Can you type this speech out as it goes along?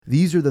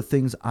these are the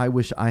things I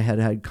wish I had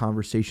had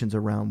conversations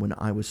around when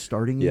I was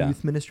starting in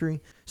youth ministry.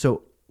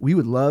 So we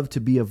would love to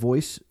be a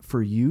voice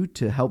for you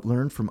to help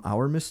learn from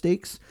our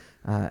mistakes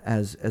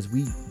as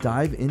we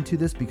dive into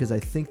this, because I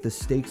think the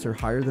stakes are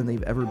higher than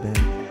they've ever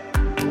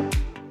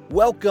been.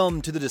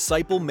 Welcome to the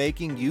Disciple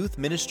Making Youth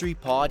Ministry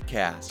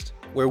Podcast,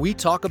 where we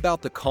talk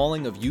about the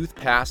calling of youth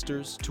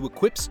pastors to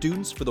equip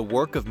students for the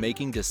work of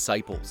making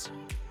disciples,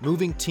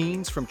 moving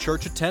teens from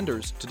church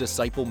attenders to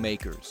disciple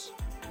makers.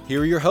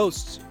 Here are your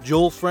hosts,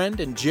 Joel Friend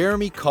and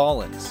Jeremy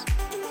Collins.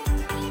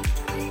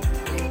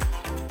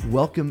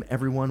 Welcome,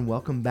 everyone.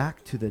 Welcome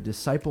back to the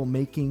Disciple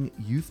Making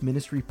Youth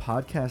Ministry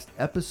Podcast,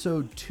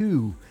 Episode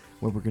 2,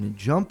 where we're going to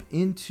jump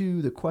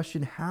into the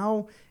question,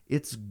 how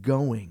it's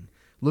going,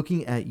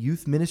 looking at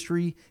youth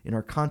ministry in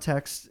our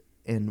context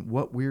and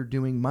what we're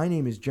doing. My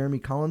name is Jeremy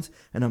Collins,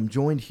 and I'm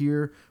joined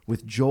here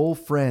with Joel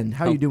Friend.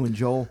 How you doing,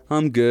 Joel?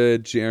 I'm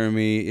good,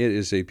 Jeremy. It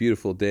is a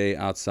beautiful day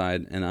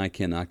outside, and I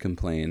cannot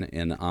complain.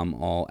 And I'm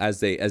all,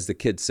 as the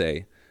kids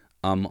say,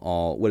 I'm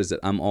all, what is it?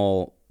 I'm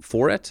all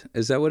for it?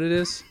 Is that what it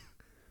is?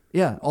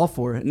 Yeah, all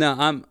for it.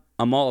 No,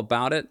 I'm all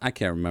about it. I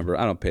can't remember.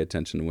 I don't pay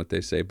attention to what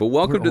they say. But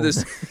welcome to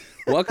this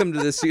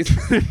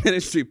youth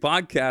ministry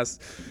podcast,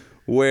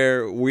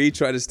 where we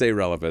try to stay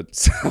relevant.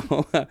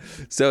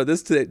 So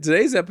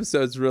today's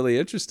episode is really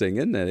interesting,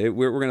 isn't it?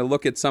 We're going to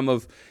look at some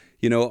of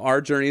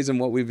our journeys and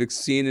what we've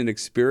seen and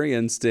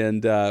experienced,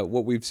 and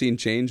what we've seen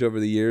change over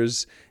the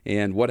years,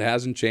 and what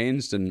hasn't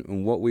changed,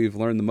 and what we've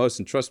learned the most.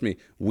 And trust me,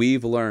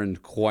 we've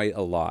learned quite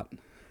a lot.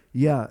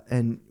 Yeah,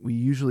 and we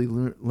usually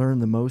learn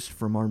the most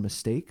from our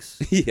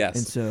mistakes. Yes.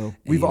 And so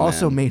we've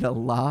also made a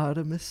lot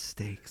of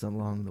mistakes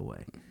along the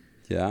way.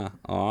 Yeah,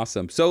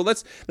 awesome. So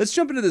let's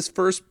jump into this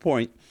first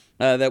point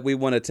that we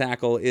want to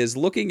tackle, is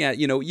looking at,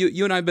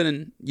 you and I have been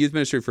in youth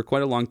ministry for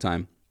quite a long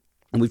time.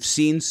 And we've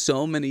seen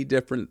so many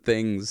different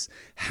things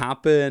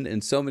happen,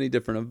 and so many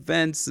different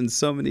events, and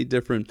so many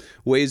different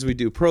ways we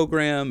do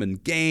program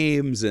and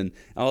games, and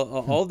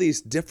all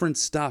these different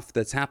stuff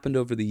that's happened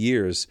over the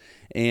years.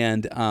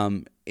 And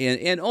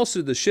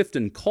also the shift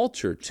in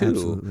culture, too.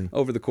 Absolutely.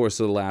 Over the course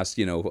of the last,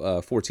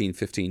 14,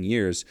 15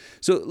 years.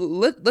 So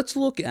let's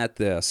look at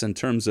this in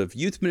terms of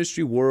youth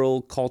ministry,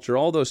 world, culture,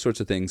 all those sorts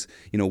of things.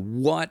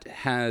 What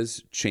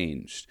has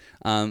changed?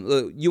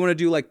 You want to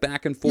do like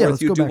back and forth? Yeah,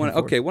 let's go back and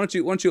forth. Okay, why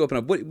don't you open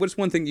up? What's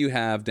one thing you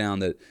have down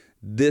that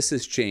this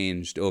has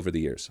changed over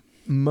the years?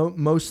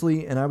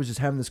 Mostly, and I was just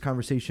having this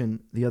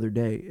conversation the other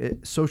day,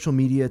 social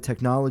media,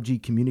 technology,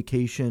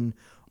 communication,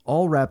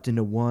 all wrapped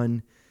into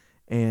one,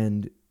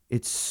 and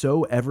it's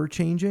so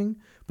ever-changing.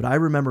 But I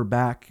remember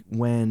back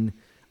when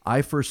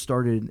I first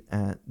started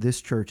at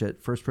this church,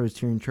 at First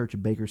Presbyterian Church of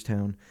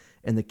Bakerstown,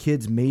 and the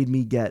kids made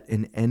me get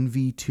an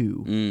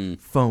NV2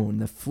 phone,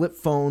 the flip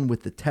phone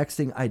with the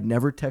texting. I'd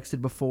never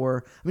texted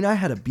before. I mean, I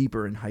had a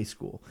beeper in high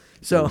school.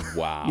 So,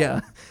 wow.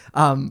 Yeah.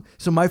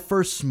 So my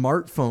first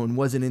smartphone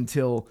wasn't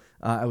until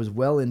I was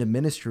well into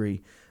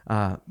ministry.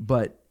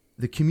 But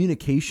the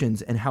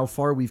communications and how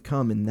far we've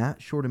come in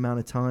that short amount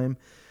of time,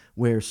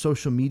 where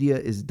social media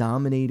is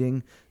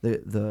dominating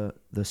the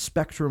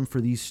spectrum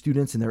for these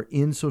students, and they're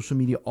in social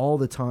media all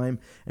the time,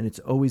 and it's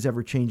always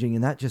ever changing.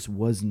 And that just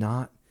was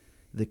not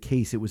the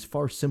case. It was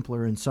far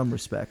simpler in some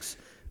respects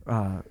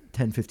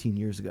 10, 15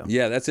 years ago.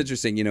 Yeah, that's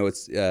interesting.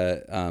 It's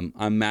I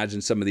imagine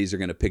some of these are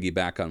going to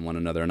piggyback on one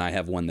another, and I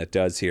have one that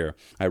does here.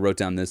 I wrote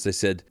down this. I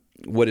said,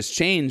 what has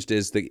changed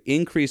is the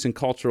increase in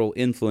cultural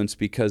influence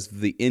because of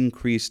the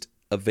increased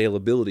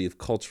availability of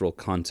cultural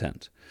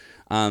content.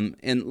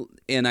 And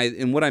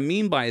what I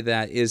mean by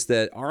that is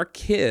that our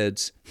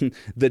kids,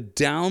 the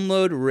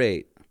download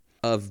rate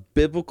of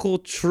biblical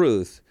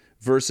truth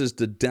versus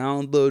the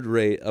download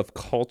rate of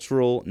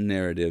cultural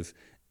narrative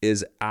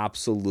is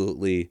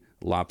absolutely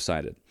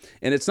lopsided.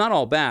 And it's not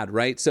all bad,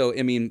 right? So,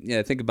 I mean,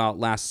 think about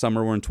last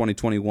summer, we're in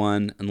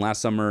 2021, and last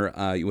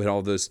summer you had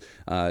all those,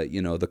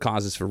 the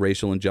causes for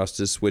racial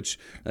injustice, which,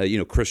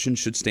 Christians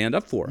should stand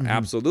up for. Mm-hmm.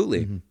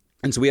 Absolutely. Mm-hmm.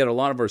 And so we had a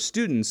lot of our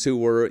students who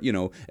were,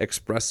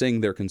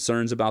 expressing their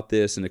concerns about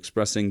this and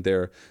expressing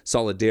their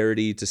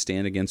solidarity to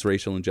stand against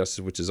racial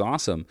injustice, which is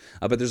awesome.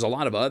 But there's a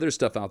lot of other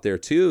stuff out there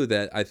too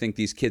that I think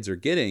these kids are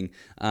getting.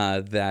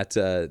 That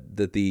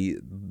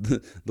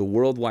the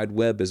World Wide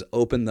Web has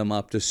opened them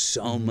up to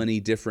so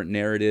many different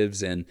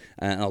narratives and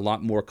a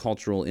lot more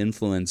cultural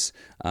influence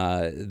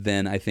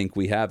than I think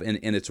we have, and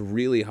it's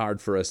really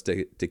hard for us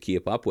to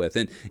keep up with.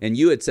 And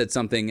you had said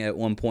something at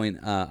one point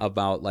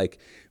about like,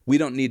 we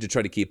don't need to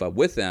try to keep up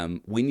with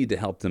them. We need to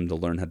help them to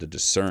learn how to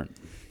discern.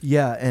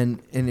 Yeah,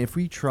 and if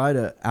we try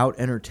to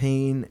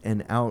out-entertain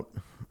and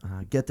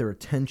get their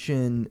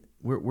attention,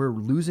 we're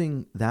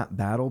losing that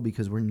battle,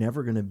 because we're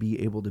never going to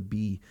be able to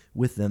be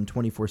with them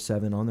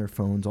 24/7 on their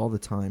phones all the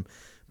time.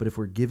 But if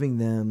we're giving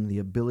them the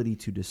ability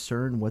to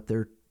discern what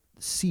they're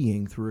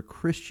seeing through a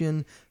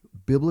Christian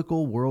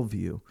biblical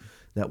worldview,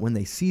 that when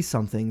they see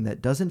something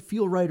that doesn't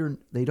feel right, or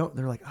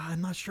they're like,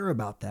 I'm not sure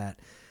about that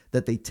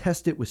they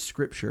test it with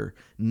Scripture,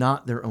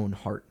 not their own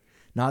heart,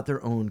 not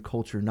their own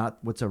culture, not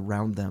what's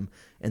around them.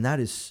 And that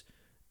is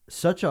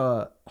such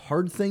a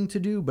hard thing to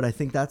do, but I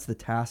think that's the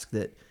task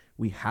that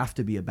we have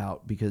to be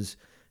about, because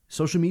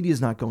social media is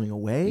not going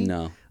away.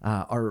 No.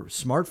 Our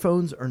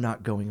smartphones are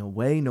not going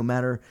away, no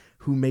matter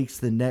who makes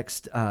the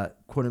next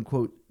quote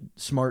unquote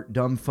smart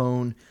dumb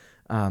phone.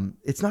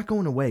 It's not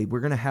going away. We're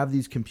going to have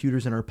these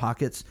computers in our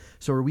pockets.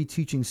 So are we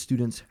teaching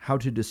students how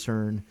to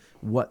discern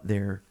what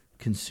they're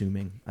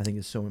consuming? I think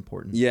is so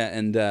important. Yeah,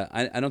 and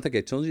I don't think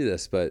I told you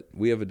this, but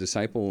we have a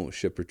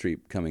discipleship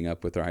retreat coming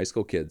up with our high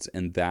school kids,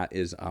 and that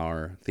is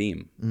our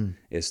theme,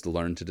 is to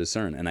learn to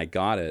discern. And I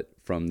got it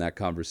from that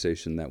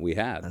conversation that we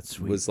had. That's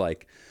sweet. It was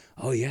like,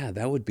 oh yeah,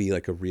 that would be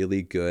like a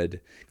really good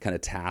kind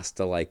of task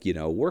to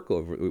work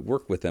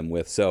with them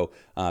with. So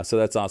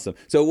that's awesome.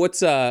 So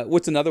what's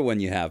another one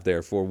you have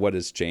there for what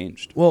has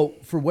changed? Well,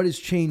 for what has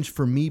changed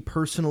for me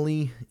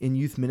personally in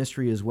youth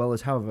ministry, as well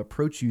as how I've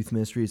approached youth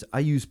ministry, is I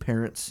use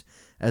parents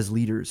as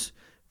leaders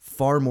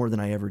far more than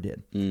I ever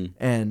did.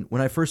 And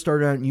when I first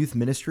started out in youth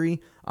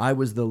ministry, I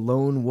was the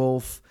lone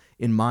wolf,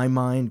 in my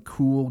mind,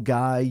 cool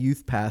guy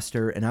youth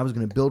pastor, and I was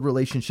going to build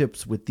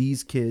relationships with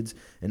these kids,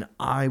 and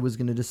I was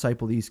going to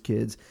disciple these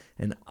kids,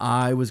 and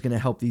I was going to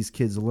help these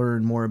kids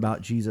learn more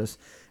about Jesus.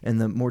 And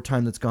the more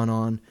time that's gone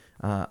on,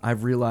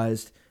 I've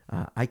realized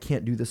I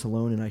can't do this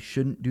alone, and I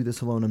shouldn't do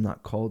this alone. I'm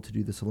not called to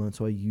do this alone,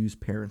 so I use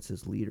parents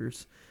as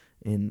leaders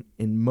in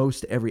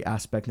most every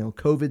aspect. Now,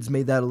 COVID's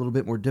made that a little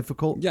bit more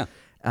difficult,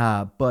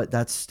 but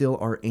that's still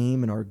our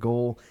aim and our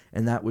goal,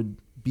 and that would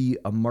be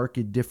a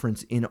marked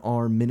difference in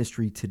our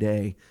ministry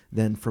today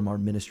than from our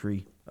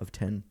ministry of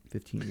 10,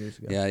 15 years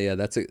ago. Yeah,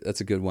 that's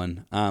a good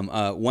one.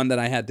 One that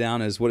I had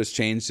down as what has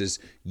changed is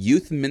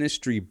youth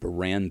ministry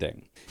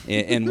branding.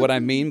 And what I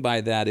mean by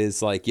that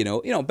is like,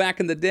 back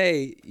in the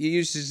day, you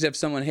used to just have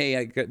someone,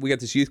 hey, we got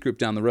this youth group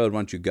down the road, why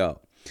don't you go?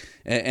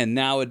 And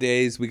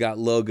nowadays we got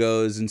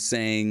logos and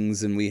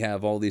sayings, and we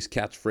have all these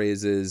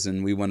catchphrases,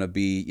 and we want to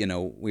be,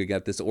 we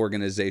got this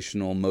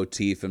organizational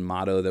motif and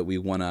motto that we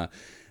want to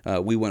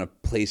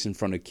place in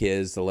front of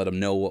kids to let them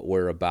know what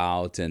we're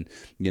about. And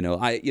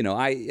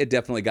I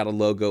definitely got a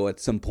logo at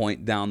some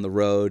point down the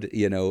road,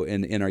 in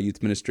our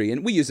youth ministry,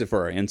 and we use it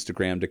for our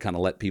Instagram to kind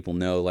of let people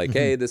know, like,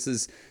 hey, this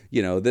is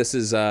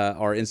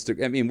our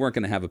Instagram. I mean, we weren't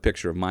going to have a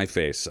picture of my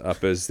face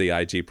up as the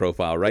IG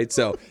profile, right?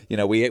 So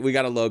we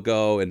got a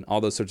logo and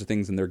all those sorts of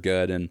things, and they're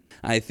good, and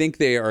I think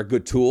they are a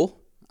good tool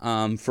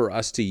for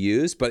us to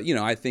use. But,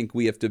 I think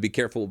we have to be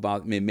careful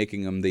about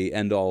making them the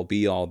end-all,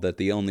 be-all, that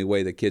the only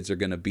way that kids are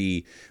going to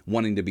be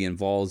wanting to be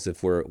involved is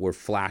if we're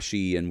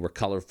flashy and we're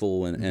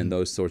colorful and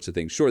those sorts of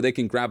things. Sure, they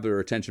can grab their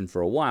attention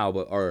for a while,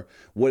 but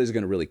what is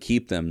going to really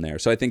keep them there?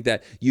 So I think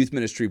that youth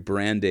ministry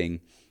branding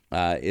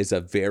is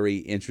a very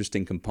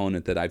interesting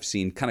component that I've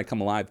seen kind of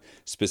come alive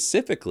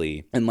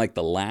specifically in like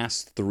the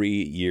last 3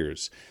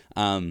 years.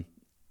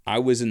 I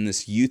was in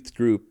this youth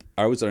group.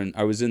 I was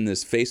in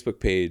this Facebook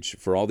page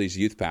for all these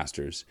youth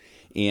pastors,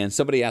 and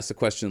somebody asked the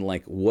question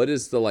like, "What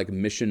is the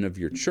mission of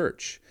your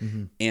church?"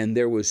 And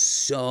there was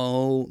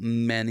so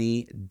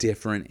many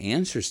different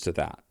answers to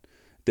that.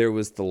 There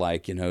was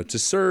the to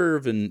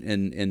serve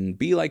and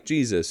be like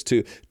Jesus,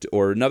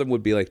 or another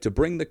would be like to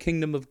bring the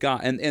kingdom of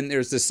God. And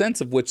there's this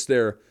sense of which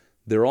they're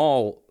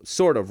all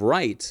sort of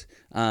right,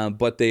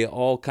 but they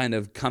all kind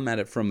of come at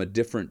it from a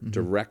different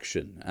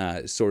direction,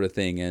 sort of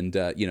thing. And,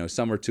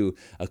 some are to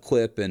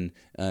equip and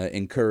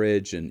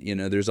encourage. And,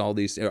 there's all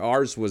these.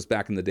 Ours was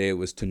back in the day, it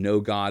was to know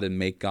God and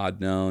make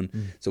God known.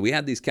 So we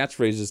had these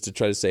catchphrases to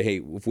try to say, hey,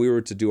 if we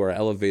were to do our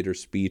elevator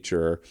speech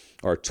or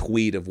our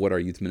tweet of what our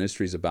youth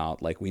ministry is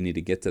about, like, we need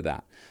to get to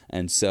that.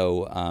 And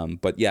so,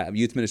 but yeah,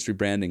 youth ministry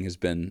branding has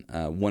been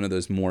one of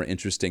those more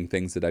interesting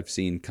things that I've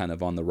seen kind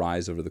of on the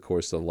rise over the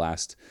course of the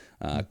last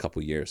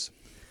couple years.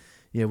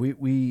 Yeah,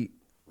 we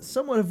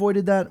somewhat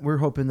avoided that. We're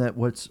hoping that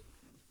what's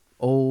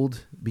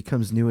old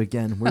becomes new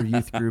again. We're a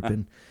youth group,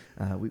 and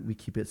we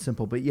keep it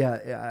simple. But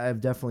yeah, I've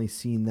definitely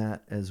seen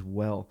that as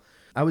well.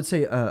 I would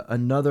say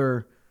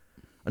another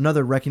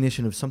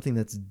recognition of something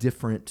that's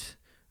different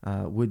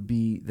would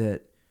be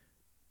that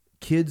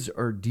kids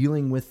are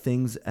dealing with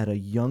things at a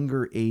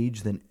younger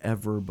age than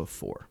ever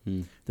before.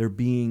 They're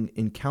being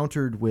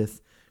encountered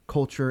with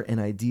culture and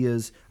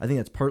ideas. I think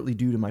that's partly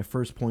due to my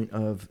first point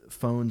of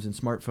phones and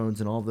smartphones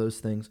and all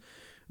those things.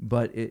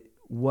 But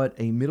what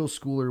a middle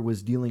schooler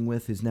was dealing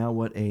with is now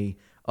what a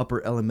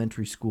upper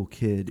elementary school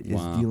kid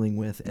is dealing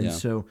with. And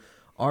so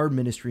our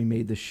ministry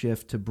made the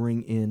shift to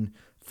bring in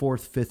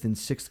 4th, 5th, and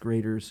 6th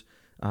graders.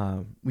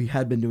 We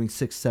had been doing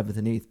 6th, 7th,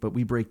 and 8th, but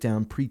we break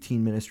down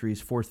preteen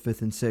ministries, 4th,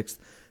 5th, and 6th.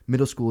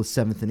 Middle school is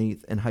 7th and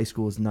 8th, and high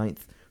school is 9th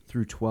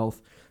through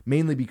 12th,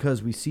 mainly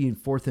because we see in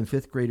 4th and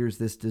 5th graders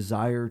this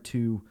desire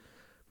to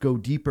go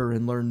deeper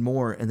and learn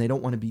more, and they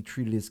don't want to be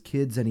treated as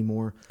kids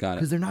anymore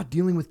because they're not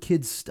dealing with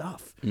kids'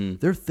 stuff.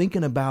 They're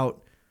thinking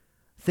about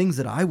things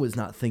that I was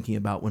not thinking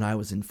about when I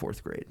was in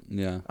 4th grade.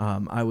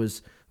 I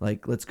was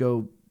like, let's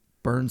go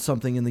burn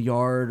something in the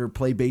yard or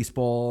play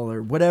baseball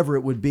or whatever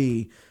it would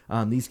be.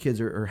 These kids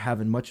are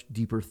having much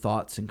deeper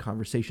thoughts and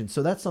conversations.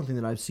 So that's something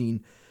that I've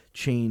seen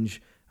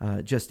change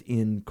just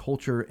in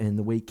culture and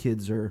the way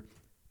kids are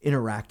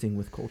interacting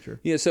with culture.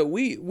 Yeah, so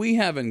we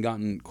haven't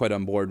gotten quite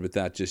on board with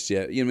that just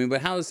yet. You know,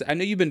 but I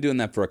know you've been doing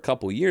that for a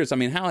couple years. I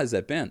mean, how has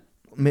that been?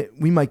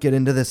 We might get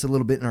into this a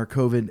little bit in our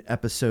COVID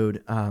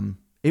episode.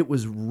 It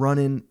was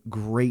running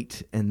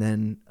great, and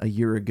then a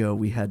year ago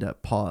we had to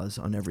pause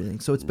on everything.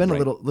 So it's been a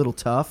little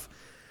tough.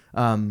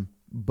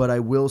 But I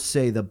will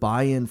say the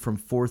buy-in from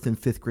 4th and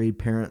 5th grade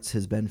parents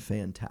has been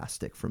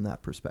fantastic from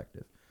that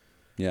perspective.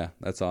 Yeah,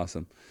 that's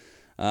awesome.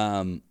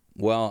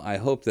 Well, I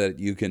hope that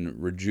you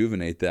can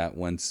rejuvenate that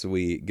once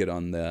we get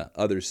on the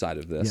other side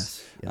of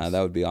this. Yes.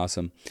 That would be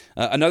awesome.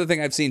 Another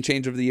thing I've seen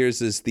change over the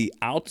years is the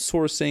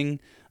outsourcing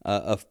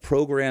of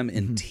program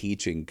and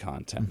teaching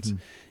content.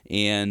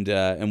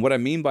 And what I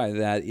mean by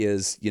that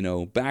is, you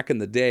know, back in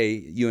the day,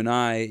 you and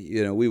I,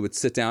 you know, we would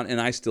sit down, and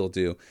I still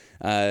do.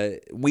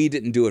 We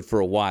didn't do it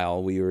for a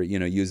while. We were, you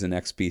know, using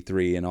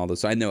XP3 and all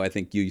this. I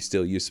think you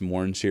still use some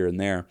Orange here and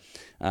there,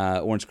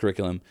 Orange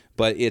curriculum.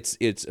 But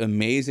it's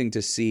amazing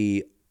to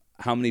see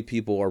how many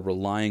people are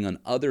relying on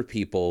other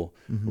people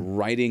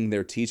writing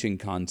their teaching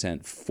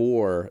content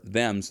for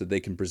them so they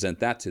can present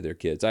that to their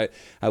kids.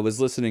 I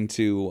was listening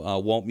to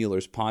Walt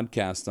Mueller's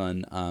podcast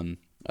on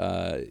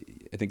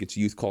I think it's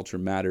Youth Culture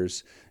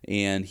Matters,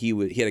 and he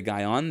had a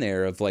guy on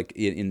there of like,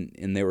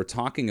 and they were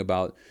talking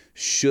about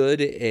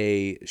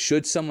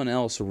should someone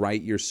else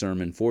write your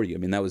sermon for you? I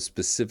mean, that was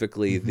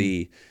specifically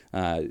the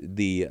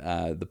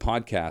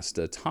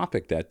podcast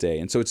topic that day,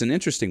 and so it's an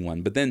interesting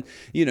one. But then,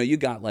 you know, you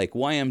got like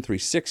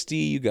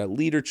YM360, you got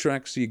Leader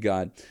Treks, you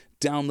got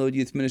Download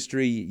Youth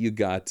Ministry, you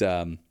got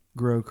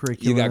Grow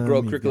Curriculum. You got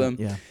Grow Curriculum.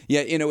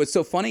 Yeah. You know, what's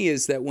so funny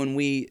is that when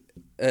we,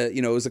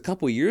 you know, it was a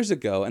couple years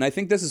ago, and I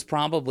think this is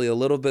probably a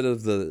little bit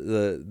of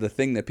the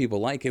thing that people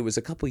like. It was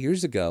a couple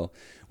years ago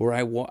where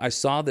I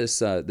saw this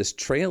this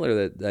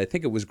trailer that I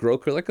think it was Grow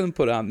Curriculum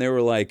put out, and they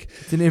were like,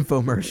 it's an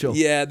infomercial.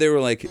 Yeah, they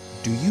were like,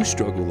 do you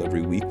struggle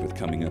every week with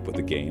coming up with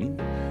a game?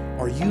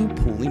 Are you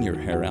pulling your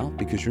hair out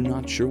because you're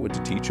not sure what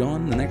to teach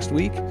on the next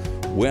week?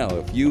 Well,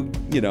 if you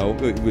know,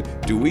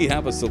 do we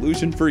have a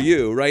solution for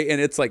you, right?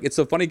 And it's like, it's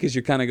so funny because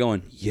you're kind of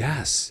going,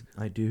 yes,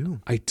 I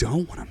do. I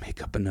don't want to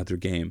make up another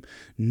game.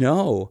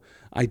 No,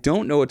 I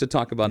don't know what to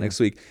talk about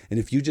next week. And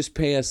if you just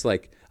pay us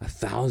like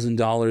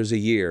 $1,000 a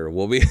year,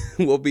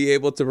 we'll be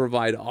able to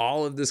provide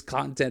all of this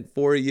content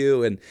for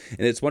you, and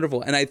it's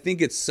wonderful. And I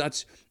think it's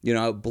such, you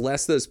know,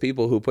 bless those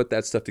people who put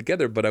that stuff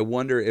together. But I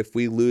wonder if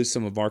we lose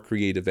some of our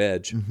creative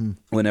edge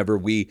whenever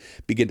we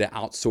begin to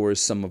outsource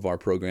some of our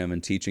program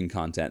and teaching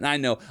content. And I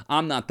know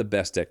I'm not the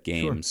best at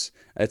games.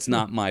 Sure. It's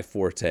not my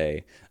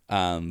forte.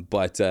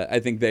 But I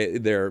think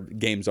their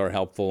games are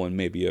helpful, and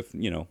maybe if,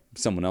 you know,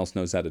 someone else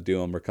knows how to do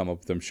them or come up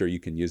with them, sure, you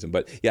can use them.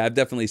 But yeah, I've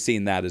definitely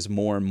seen that as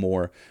more and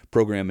more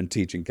program and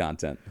teaching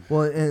content.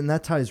 Well, and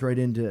that ties right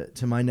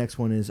into my next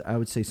one. Is I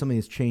would say something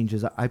that's changed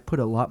is I put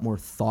a lot more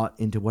thought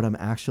into what I'm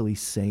actually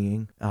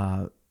saying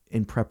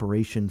in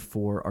preparation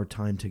for our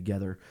time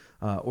together.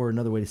 Or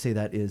another way to say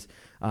that is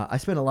I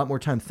spend a lot more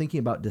time thinking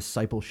about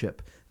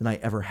discipleship than I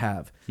ever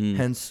have.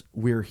 Hence,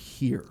 we're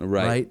here,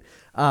 right?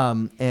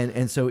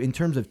 And so in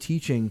terms of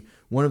teaching,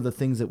 one of the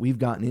things that we've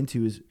gotten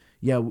into is,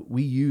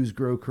 we use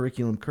Grow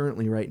Curriculum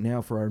currently right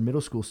now for our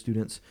middle school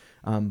students,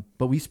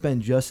 but we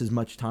spend just as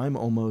much time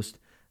almost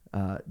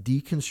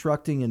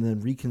deconstructing and then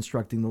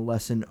reconstructing the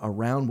lesson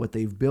around what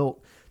they've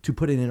built to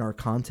put it in our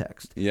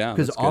context. Yeah,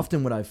 because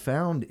often what I've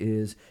found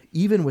is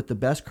even with the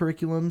best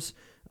curriculums,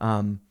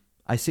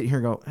 I sit here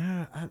and go,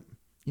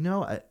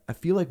 I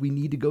feel like we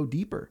need to go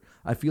deeper.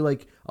 I feel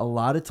like a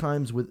lot of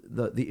times with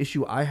the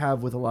issue I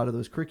have with a lot of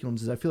those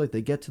curriculums is I feel like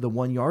they get to the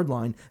 1 yard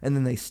line and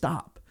then they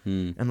stop.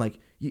 And like,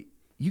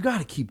 you got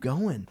to keep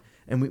going.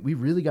 And we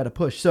really got to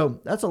push. So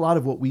that's a lot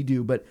of what we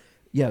do. But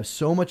yeah,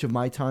 so much of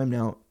my time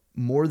now,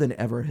 more than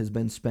ever, has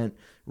been spent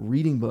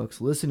reading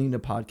books, listening to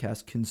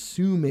podcasts,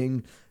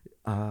 consuming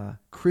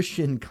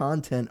Christian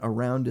content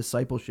around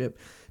discipleship,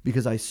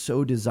 because I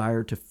so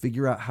desire to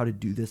figure out how to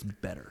do this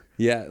better.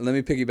 Yeah, let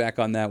me piggyback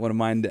on that. One of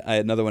mine, I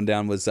had another one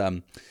down was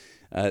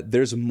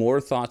there's more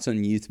thoughts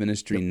on youth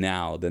ministry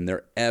now than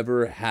there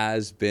ever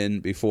has been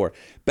before.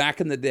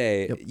 Back in the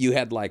day, you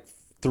had like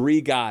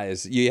 3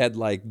 guys. You had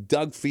like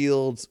Doug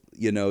Fields.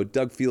 You know,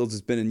 Doug Fields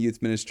has been in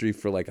youth ministry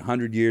for like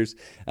 100 years.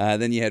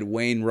 Then you had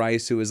Wayne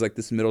Rice, who was like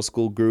this middle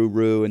school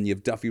guru, and you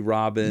have Duffy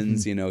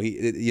Robbins. You know,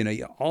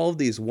 all of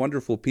these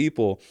wonderful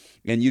people,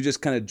 and you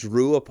just kind of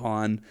drew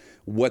upon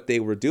what they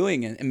were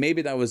doing. And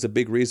maybe that was a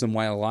big reason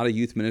why a lot of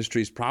youth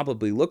ministries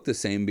probably looked the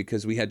same,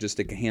 because we had just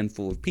like a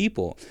handful of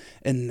people.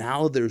 And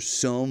now there's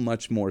so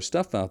much more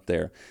stuff out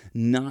there,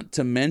 not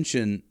to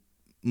mention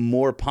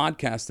more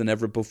podcasts than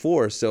ever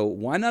before. So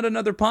why not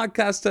another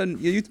podcast on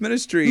youth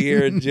ministry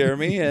here,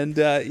 Jeremy? And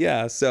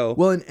so.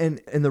 Well, and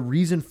the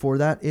reason for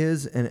that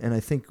is, and I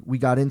think we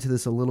got into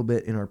this a little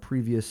bit in our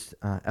previous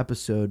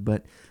episode,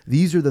 but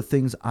these are the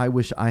things I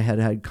wish I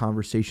had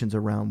conversations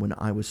around when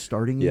I was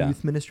starting in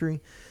youth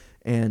ministry.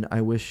 And I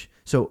wish,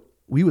 so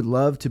we would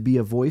love to be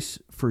a voice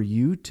for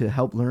you to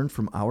help learn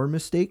from our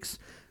mistakes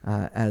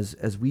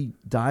as we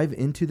dive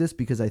into this,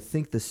 because I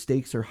think the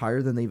stakes are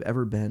higher than they've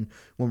ever been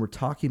when we're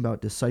talking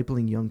about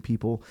discipling young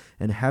people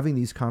and having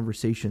these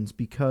conversations,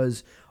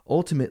 because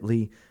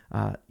ultimately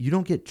you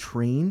don't get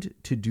trained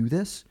to do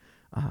this.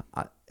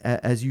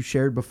 As you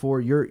shared before,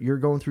 you're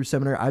going through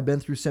seminary. I've been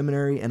through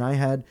seminary, and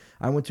I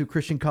went to a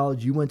Christian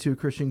college. You went to a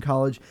Christian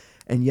college,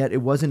 and yet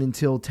it wasn't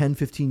until 10,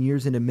 15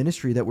 years into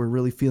ministry that we're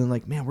really feeling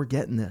like, man, we're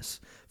getting this.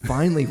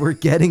 Finally, we're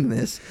getting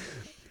this.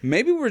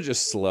 Maybe we're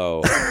just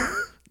slow.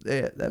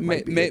 Yeah, that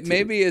might be it too.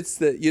 Maybe it's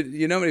that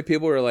you know how many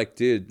people are like,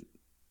 dude,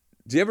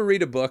 do you ever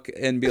read a book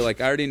and be like,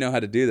 I already know how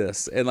to do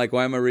this, and like,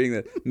 why am I reading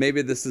that?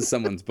 Maybe this is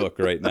someone's book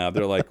right now.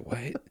 They're like, what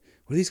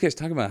are these guys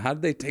talking about? How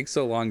did they take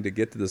so long to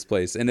get to this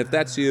place? And if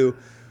that's you,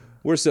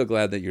 we're so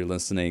glad that you're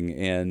listening,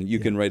 and you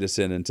can write us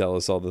in and tell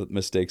us all the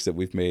mistakes that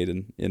we've made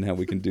and how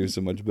we can do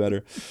so much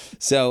better.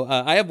 So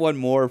I have one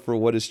more for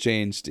what has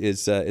changed.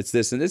 It's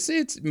this, and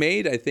it's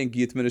made, I think,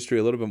 youth ministry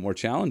a little bit more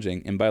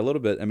challenging. And by a little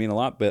bit, I mean a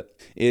lot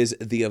bit, is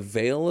the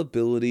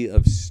availability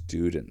of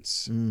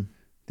students.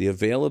 The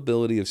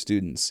availability of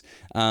students.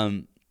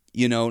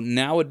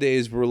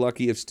 Nowadays we're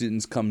lucky if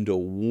students come to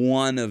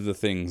one of the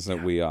things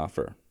that we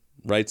offer.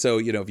 Right. So,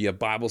 if you have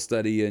Bible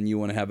study and you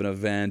want to have an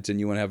event and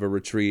you want to have a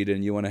retreat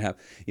and you want to have,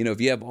 if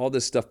you have all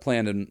this stuff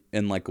planned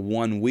in like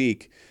 1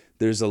 week,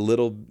 there's a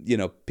little,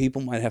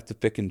 people might have to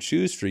pick and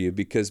choose for you,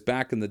 because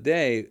back in the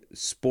day,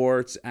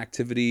 sports,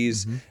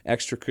 activities,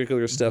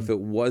 extracurricular stuff,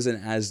 it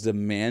wasn't as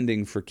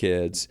demanding for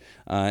kids.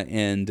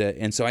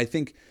 And so I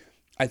think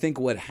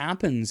what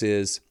happens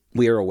is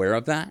we are aware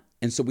of that.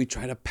 And so we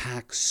try to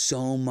pack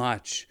so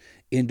much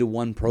into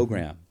one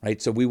program. Right.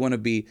 So we want to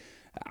be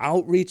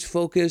outreach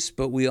focused,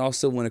 but we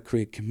also want to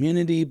create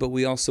community, but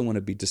we also want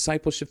to be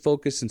discipleship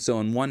focused. And so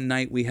on one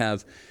night we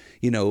have,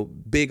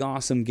 big,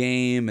 awesome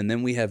game, and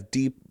then we have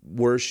deep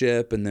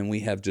worship, and then we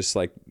have just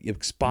like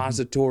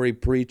expository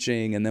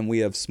preaching, and then we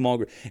have small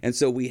group. And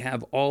so we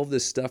have all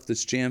this stuff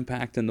that's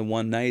jam-packed in the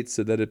one night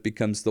so that it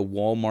becomes the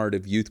Walmart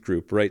of youth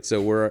group, right?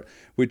 So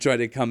you try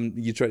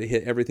to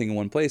hit everything in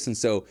one place. And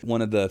so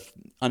one of the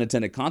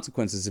unintended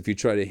consequences, if you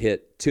try to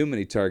hit too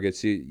many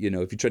targets, if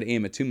you try to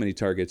aim at too many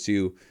targets,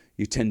 you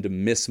tend to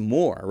miss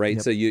more, right?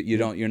 Yep. So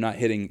you're not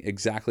hitting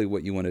exactly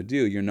what you want to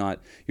do. You're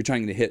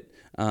trying to hit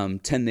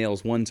 10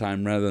 nails one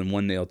time rather than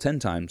one nail 10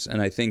 times.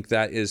 And I think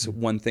that is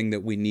one thing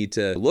that we need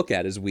to look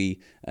at as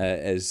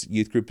as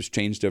youth group has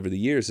changed over the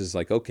years, is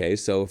like, okay,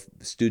 so if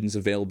students'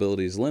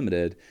 availability is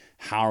limited,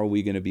 how are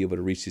we going to be able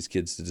to reach these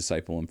kids to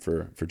disciple them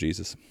for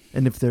Jesus?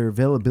 And if their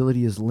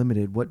availability is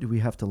limited, what do we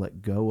have to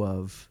let go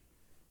of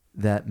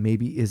that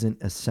maybe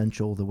isn't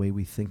essential the way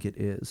we think it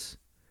is?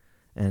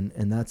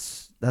 And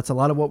that's a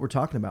lot of what we're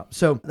talking about.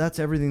 So that's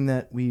everything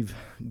that we've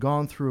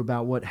gone through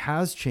about what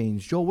has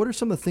changed. Joel, what are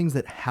some of the things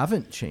that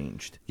haven't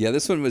changed? Yeah,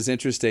 this one was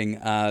interesting.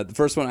 The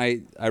first one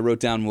I wrote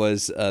down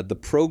was the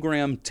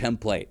program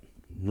template.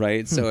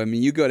 Right. So, I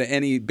mean, you go to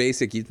any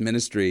basic youth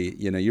ministry,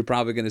 you're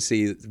probably going to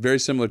see very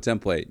similar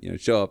template,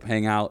 show up,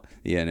 hang out,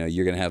 you're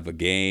going to have a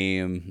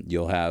game,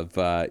 you'll have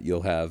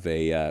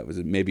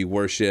maybe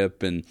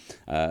worship. And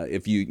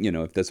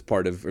if that's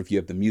part of, if you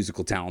have the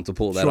musical talent to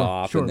pull that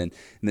off, sure. And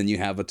then you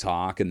have a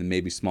talk, and then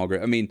maybe small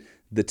group. I mean,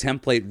 the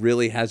template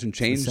really hasn't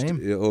changed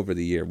over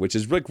the year, which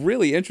is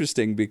really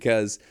interesting,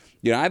 because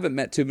I haven't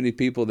met too many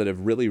people that have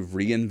really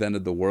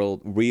reinvented the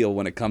wheel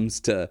when it comes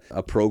to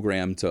a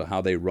program, to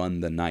how they run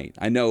the night.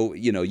 I know,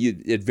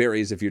 it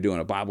varies if you're doing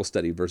a Bible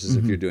study versus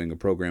if you're doing a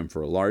program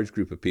for a large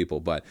group of people.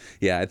 But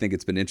yeah, I think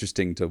it's been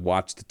interesting to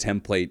watch the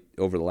template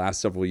over the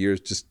last several years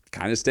just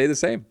kind of stay the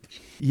same.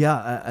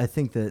 Yeah, I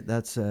think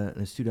that's an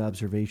astute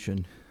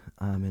observation,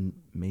 and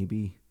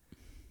maybe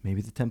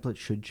the template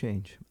should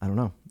change. I don't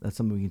know. That's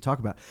something we can talk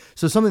about.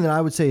 So something that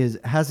I would say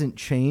hasn't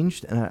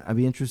changed, and I'd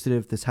be interested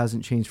if this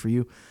hasn't changed for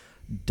you,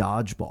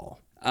 dodgeball.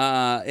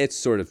 It's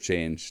sort of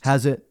changed.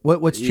 Has it?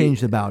 What's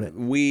changed about it?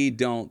 We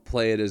don't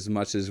play it as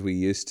much as we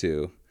used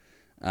to.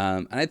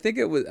 And I think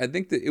it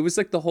was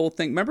like the whole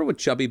thing. Remember with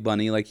Chubby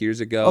Bunny, like years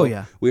ago? Oh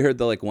yeah. We heard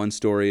one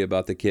story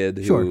about the kid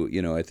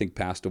who, I think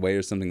passed away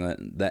or something like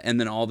that. And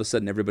then all of a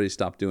sudden everybody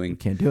stopped doing.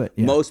 Can't do it.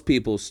 Yeah. Most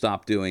people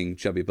stopped doing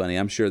Chubby Bunny.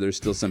 I'm sure there's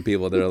still some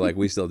people that are like,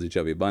 we still do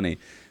Chubby Bunny.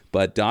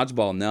 But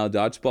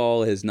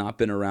dodgeball has not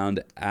been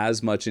around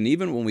as much. And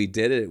even when we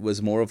did it, it was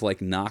more of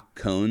like knock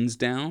cones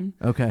down.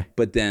 Okay.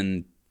 But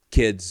then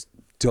kids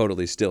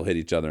totally still hit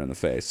each other in the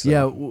face. So.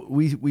 Yeah,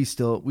 we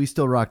still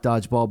rock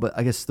dodgeball, but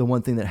I guess the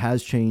one thing that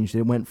has changed,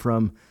 it went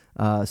from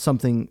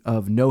something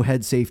of no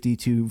head safety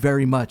to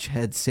very much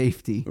head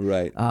safety.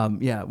 Right.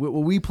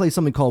 We play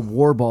something called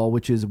war ball,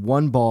 which is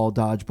one ball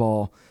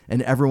dodgeball,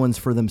 and everyone's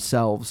for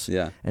themselves.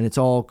 Yeah. And it's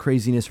all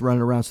craziness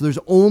running around. So there's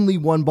only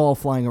one ball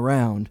flying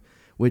around,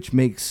 which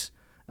makes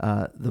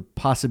the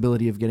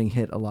possibility of getting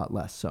hit a lot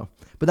less. So,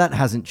 but that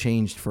hasn't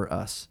changed for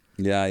us.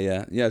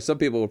 Yeah. Some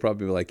people will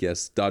probably be like,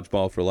 yes,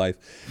 dodgeball for life.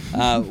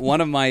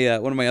 One of my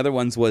other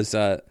ones was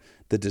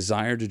the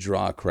desire to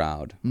draw a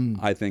crowd.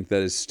 I think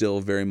that is still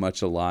very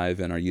much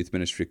alive in our youth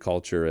ministry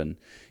culture, and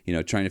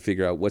trying to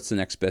figure out what's the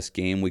next best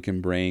game we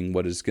can bring,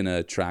 what is going to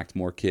attract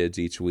more kids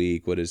each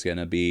week, what is going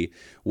to be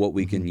what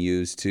we can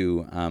use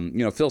to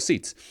fill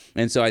seats.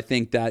 And so I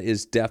think that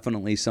is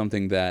definitely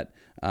something that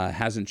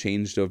hasn't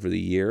changed over the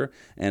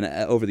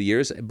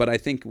years. But I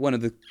think one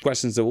of the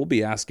questions that we'll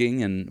be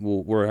asking, and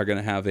we're going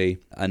to have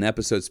an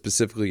episode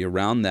specifically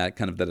around that,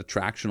 kind of that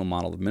attractional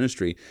model of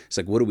ministry. It's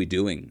like, what are we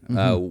doing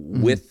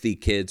with the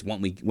kids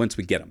once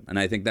we get them? And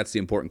I think that's the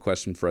important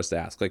question for us to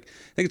ask. Like,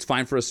 I think it's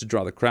fine for us to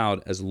draw the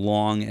crowd as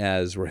long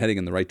as we're heading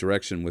in the right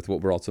direction with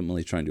what we're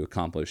ultimately trying to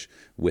accomplish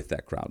with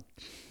that crowd.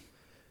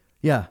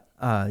 Yeah,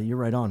 you're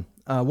right on.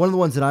 One of the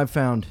ones that I've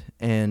found,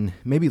 and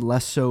maybe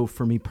less so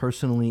for me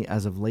personally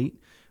as of late,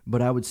 but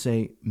I would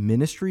say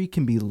ministry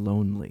can be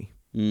lonely.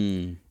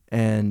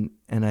 And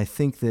I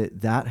think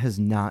that has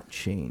not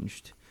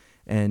changed.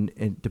 And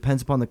it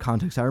depends upon the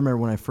context. I remember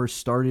when I first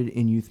started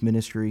in youth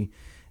ministry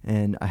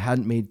and I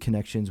hadn't made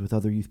connections with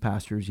other youth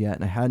pastors yet,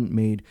 and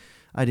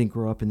I didn't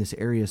grow up in this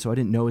area, so I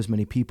didn't know as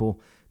many people.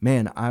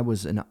 Man, I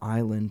was an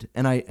island.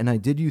 And I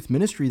did youth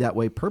ministry that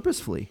way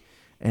purposefully.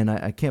 And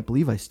I can't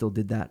believe I still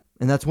did that.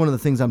 And that's one of the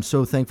things I'm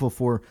so thankful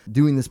for,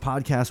 doing this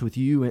podcast with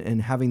you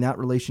and having that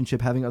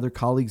relationship, having other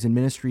colleagues in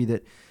ministry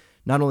that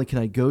not only can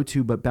I go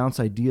to, but bounce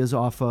ideas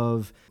off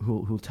of,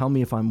 who'll tell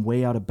me if I'm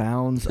way out of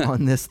bounds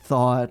on this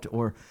thought,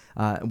 or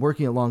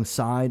working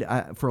alongside.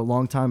 For a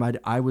long time,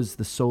 I was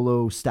the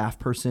solo staff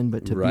person,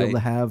 but to be able to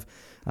have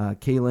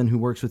Kaylin, who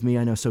works with me,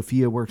 I know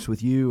Sophia works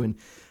with you. And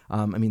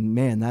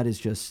man, that is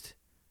just,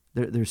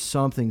 there's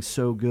something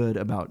so good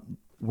about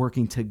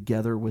working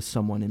together with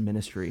someone in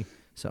ministry.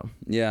 So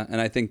yeah, and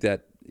I think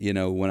that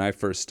when I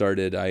first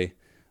started,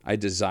 I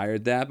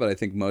desired that, but I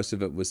think most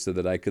of it was so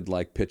that I could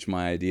pitch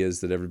my ideas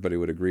that everybody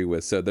would agree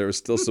with. So there was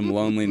still some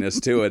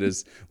loneliness to it,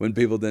 as when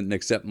people didn't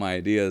accept my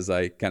ideas,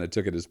 I kind of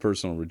took it as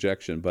personal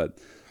rejection. But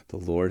the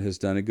Lord has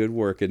done a good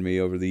work in me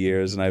over the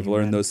years, and I've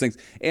learned those things.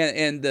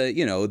 And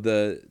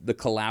the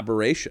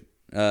collaboration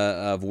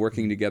of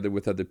working together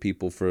with other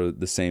people for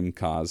the same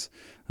cause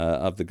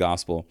of the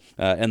gospel.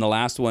 And the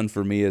last one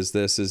for me is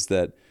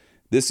that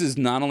this is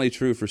not only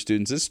true for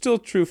students, it's still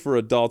true for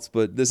adults,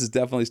 but this is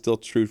definitely still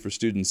true for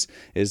students,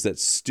 is that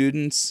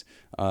students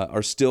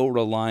are still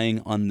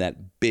relying on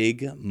that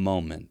big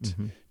moment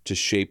to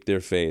shape their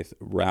faith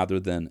rather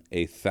than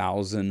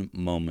 1,000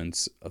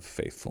 moments of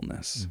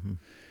faithfulness,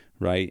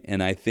 right?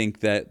 And I think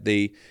that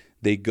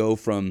they go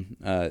from,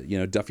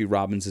 Duffy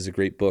Robbins has a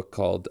great book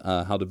called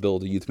How to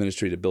Build a Youth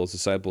Ministry to Build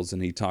Disciples,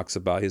 and he talks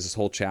about his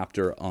whole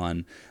chapter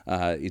on,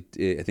 I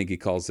think he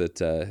calls it,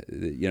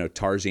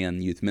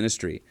 Tarzan Youth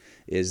Ministry,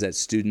 is that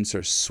students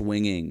are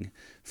swinging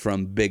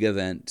from big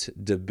event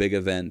to big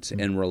event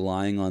and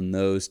relying on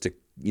those to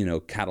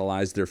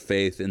catalyze their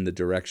faith in the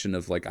direction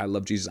of I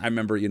love Jesus. I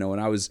remember, when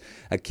I was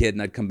a kid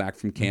and I'd come back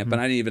from camp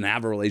and I didn't even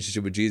have a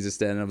relationship with Jesus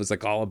then, and I was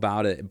all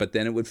about it, but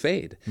then it would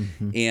fade.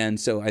 And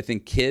so I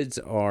think kids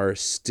are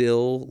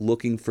still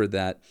looking for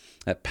that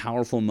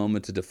powerful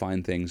moment to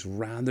define things,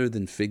 rather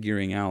than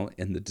figuring out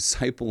in the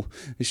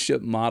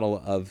discipleship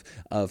model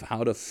of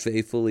how to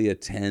faithfully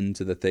attend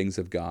to the things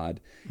of God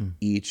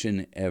each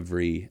and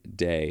every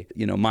day.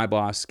 My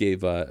boss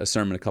gave a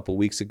sermon a couple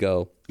weeks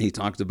ago. He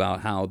talked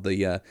about how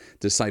the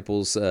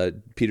disciples,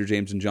 Peter,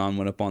 James, and John,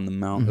 went up on the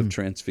Mount of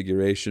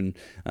Transfiguration,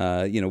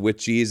 with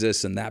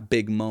Jesus, and that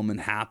big moment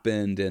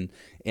happened,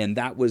 and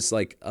that was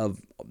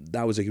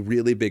that was a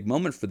really big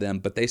moment for them.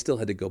 But they still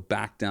had to go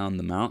back down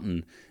the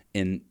mountain,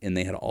 and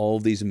they had all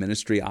these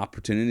ministry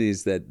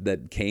opportunities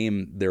that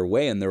came their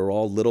way, and there were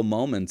all little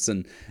moments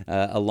and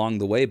along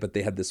the way. But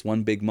they had this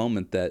one big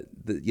moment that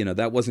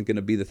wasn't going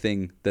to be the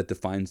thing that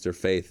defines their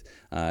faith.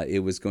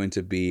 It was going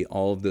to be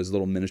all of those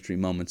little ministry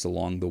moments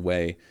along the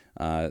way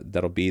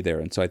that'll be there.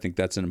 And so I think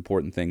that's an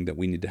important thing that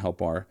we need to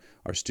help our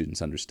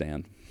students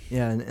understand.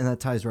 Yeah, and that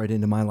ties right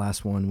into my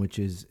last one, which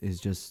is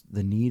just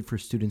the need for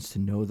students to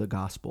know the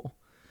gospel.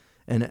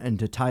 And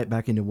to tie it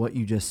back into what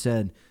you just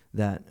said,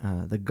 that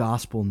the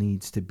gospel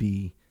needs to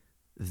be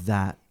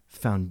that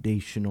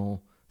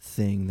foundational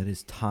thing that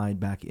is tied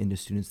back into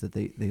students, that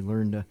they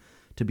learn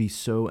to be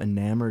so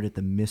enamored at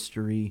the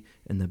mystery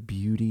and the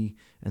beauty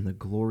and the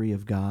glory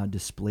of God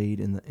displayed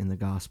in the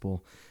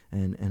gospel.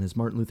 And as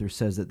Martin Luther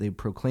says, that they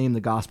proclaim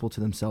the gospel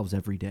to themselves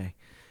every day.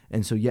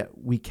 And so yet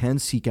we can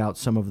seek out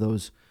some of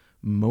those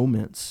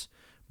moments,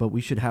 but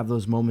we should have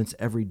those moments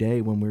every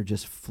day when we're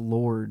just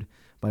floored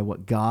by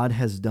what God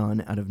has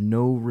done out of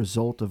no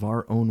result of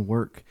our own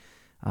work.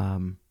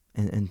 And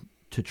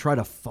to try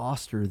to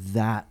foster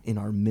that in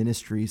our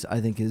ministries,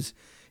 I think is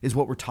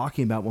what we're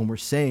talking about when we're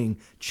saying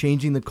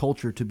changing the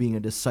culture to being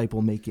a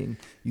disciple-making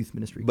youth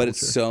ministry But culture.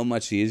 It's so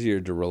much easier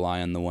to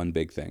rely on the one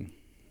big thing.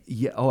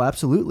 Yeah. Oh,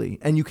 absolutely.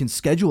 And you can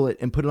schedule it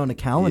and put it on a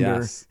calendar.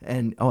 Yes.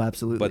 And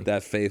absolutely. But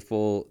that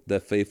faithful,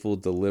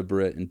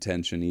 deliberate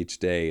intention each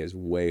day is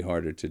way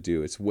harder to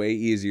do. It's way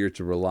easier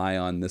to rely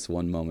on this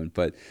one moment.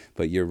 But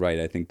you're right.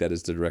 I think that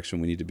is the direction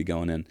we need to be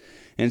going in.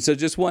 And so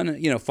just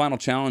one, final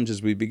challenge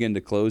as we begin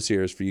to close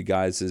here is for you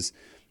guys is,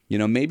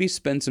 maybe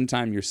spend some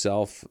time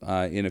yourself.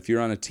 And if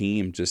you're on a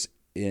team,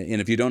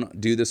 and if you don't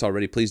do this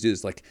already, please do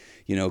this.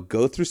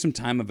 Go through some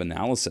time of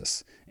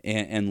analysis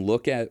and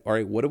look at, all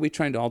right, what are we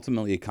trying to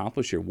ultimately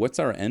accomplish here? What's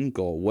our end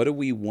goal? What do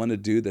we want to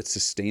do that's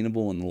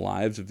sustainable in the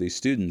lives of these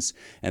students?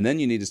 And then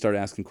you need to start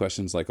asking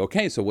questions like,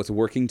 okay, so what's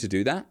working to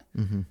do that?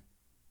 Mm-hmm.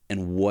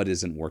 And what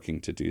isn't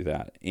working to do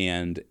that?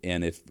 And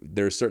if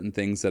there are certain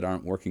things that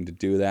aren't working to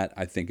do that,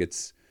 I think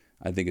it's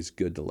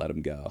good to let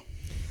them go.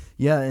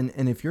 Yeah,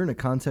 and if you're in a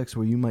context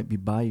where you might be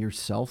by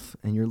yourself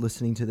and you're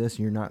listening to this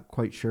and you're not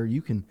quite sure,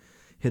 you can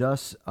hit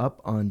us up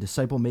on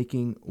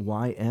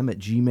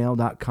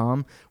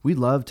disciplemakingym@gmail.com. We'd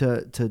love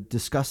to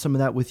discuss some of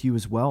that with you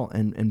as well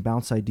and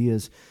bounce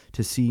ideas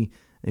to see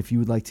if you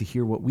would like to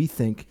hear what we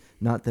think.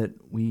 Not that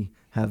we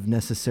have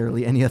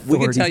necessarily any authority.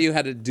 We can tell you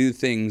how to do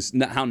things,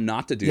 how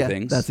not to do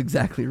things. That's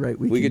exactly right.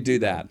 We could do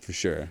that for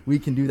sure. We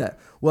can do that.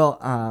 Well,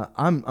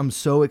 I'm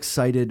so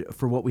excited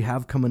for what we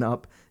have coming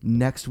up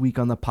next week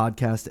on the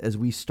podcast as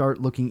we start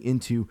looking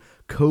into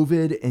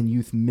COVID and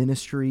youth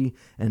ministry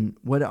and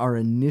what our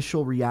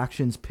initial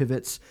reactions,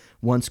 pivots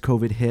once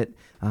COVID hit.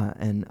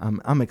 And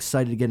I'm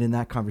excited to get in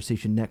that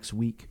conversation next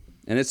week.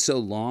 And it's so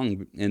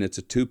long, and it's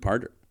a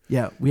two-parter.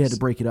 Yeah, we had to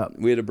break it up.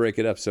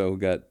 So we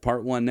got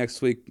part 1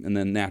 next week, and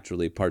then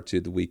naturally part 2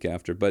 the week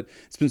after. But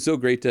it's been so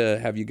great to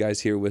have you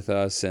guys here with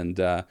us, and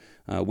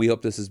we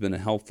hope this has been a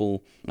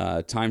helpful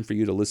time for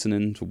you to listen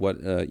in to what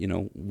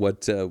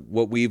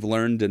we've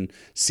learned and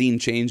seen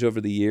change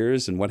over the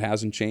years, and what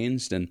hasn't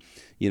changed. And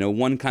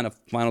one kind of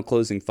final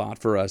closing thought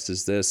for us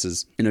is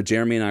this: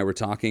 Jeremy and I were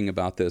talking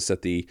about this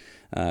at the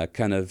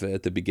kind of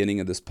at the beginning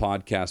of this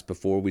podcast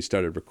before we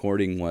started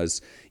recording.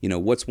 Was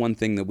what's one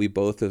thing that we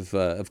both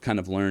have kind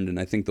of learned, and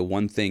I think the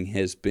one thing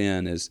has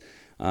been is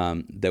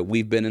that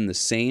we've been in the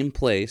same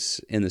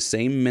place, in the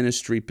same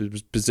ministry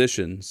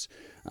positions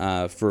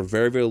for a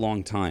very, very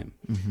long time.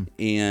 Mm-hmm.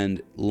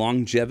 And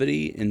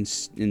longevity in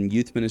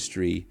youth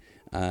ministry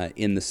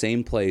in the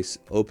same place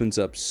opens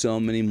up so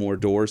many more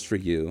doors for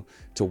you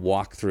to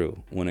walk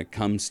through when it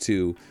comes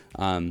to,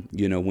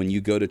 when you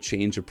go to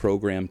change a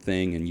program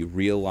thing and you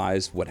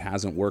realize what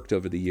hasn't worked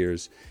over the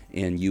years,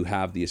 and you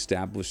have the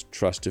established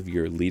trust of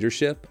your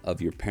leadership,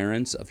 of your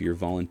parents, of your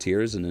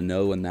volunteers, and to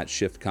know when that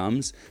shift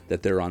comes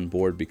that they're on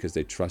board because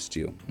they trust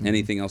you. Mm-hmm.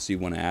 Anything else you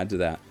want to add to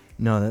that?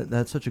 No,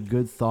 that's such a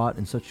good thought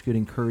and such good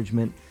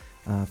encouragement.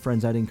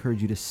 Friends, I'd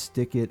encourage you to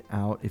stick it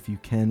out if you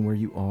can where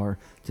you are,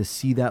 to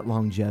see that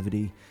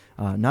longevity,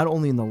 not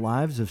only in the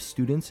lives of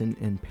students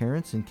and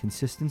parents and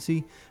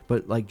consistency,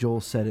 but like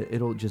Joel said,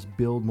 it'll just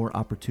build more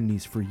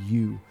opportunities for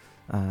you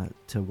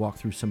to walk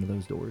through some of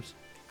those doors.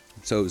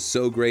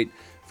 So great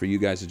for you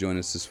guys to join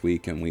us this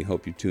week, and we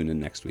hope you tune in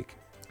next week.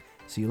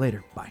 See you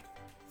later. Bye.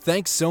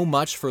 Thanks so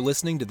much for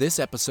listening to this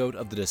episode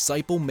of the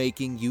Disciple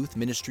Making Youth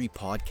Ministry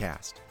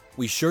Podcast.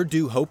 We sure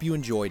do hope you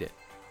enjoyed it.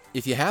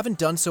 If you haven't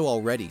done so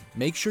already,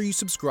 make sure you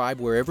subscribe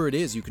wherever it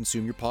is you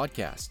consume your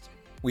podcast.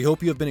 We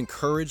hope you have been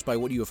encouraged by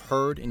what you have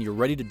heard and you're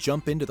ready to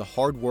jump into the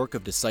hard work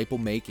of disciple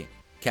making.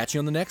 Catch you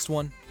on the next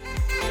one.